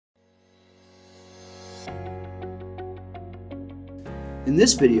In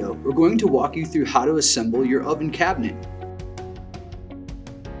this video, we're going to walk you through how to assemble your oven cabinet.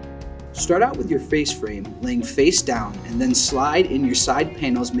 Start out with your face frame laying face down and then slide in your side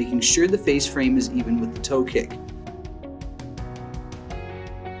panels, making sure the face frame is even with the toe kick.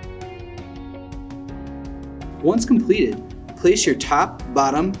 Once completed, place your top,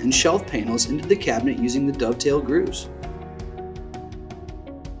 bottom, and shelf panels into the cabinet using the dovetail grooves.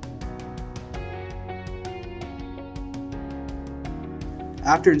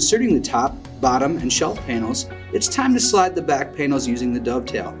 After inserting the top, bottom, and shelf panels, it's time to slide the back panels using the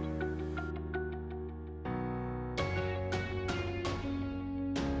dovetail.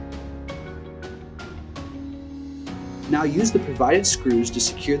 Now use the provided screws to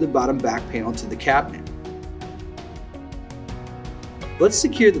secure the bottom back panel to the cabinet. Let's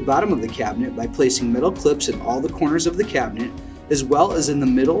secure the bottom of the cabinet by placing metal clips in all the corners of the cabinet, as well as in the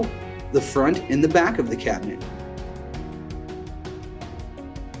middle, the front, and the back of the cabinet.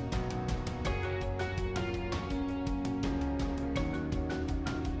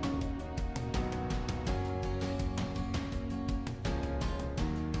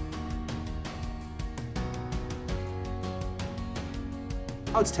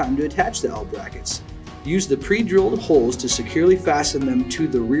 Now it's time to attach the L brackets. Use the pre-drilled holes to securely fasten them to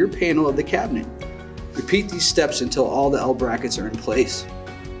the rear panel of the cabinet. Repeat these steps until all the L brackets are in place.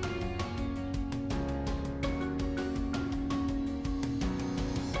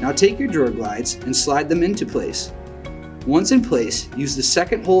 Now take your drawer glides and slide them into place. Once in place, use the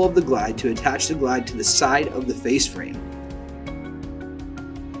second hole of the glide to attach the glide to the side of the face frame.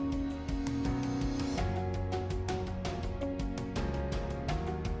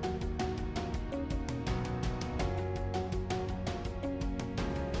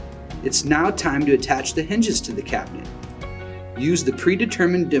 It's now time to attach the hinges to the cabinet. Use the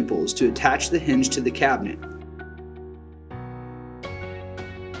predetermined dimples to attach the hinge to the cabinet.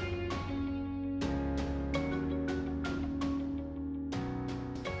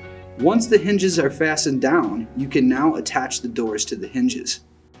 Once the hinges are fastened down, you can now attach the doors to the hinges.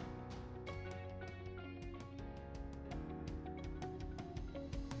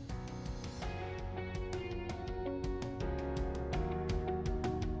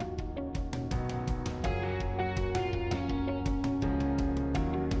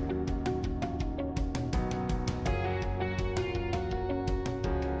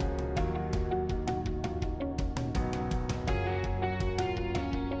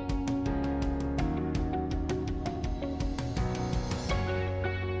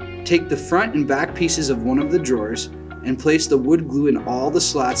 Take the front and back pieces of one of the drawers and place the wood glue in all the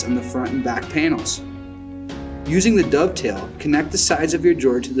slots on the front and back panels. Using the dovetail, connect the sides of your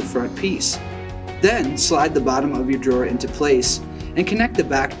drawer to the front piece. Then slide the bottom of your drawer into place and connect the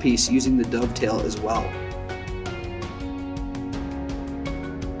back piece using the dovetail as well.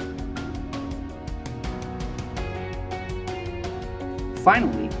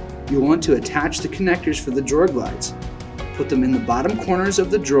 Finally, you'll want to attach the connectors for the drawer glides. Put them in the bottom corners of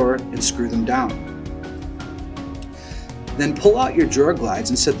the drawer and screw them down. Then pull out your drawer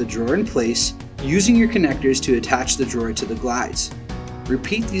glides and set the drawer in place using your connectors to attach the drawer to the glides.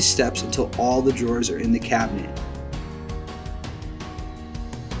 Repeat these steps until all the drawers are in the cabinet.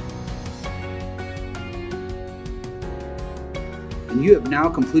 And you have now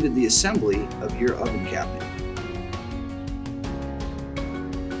completed the assembly of your oven cabinet.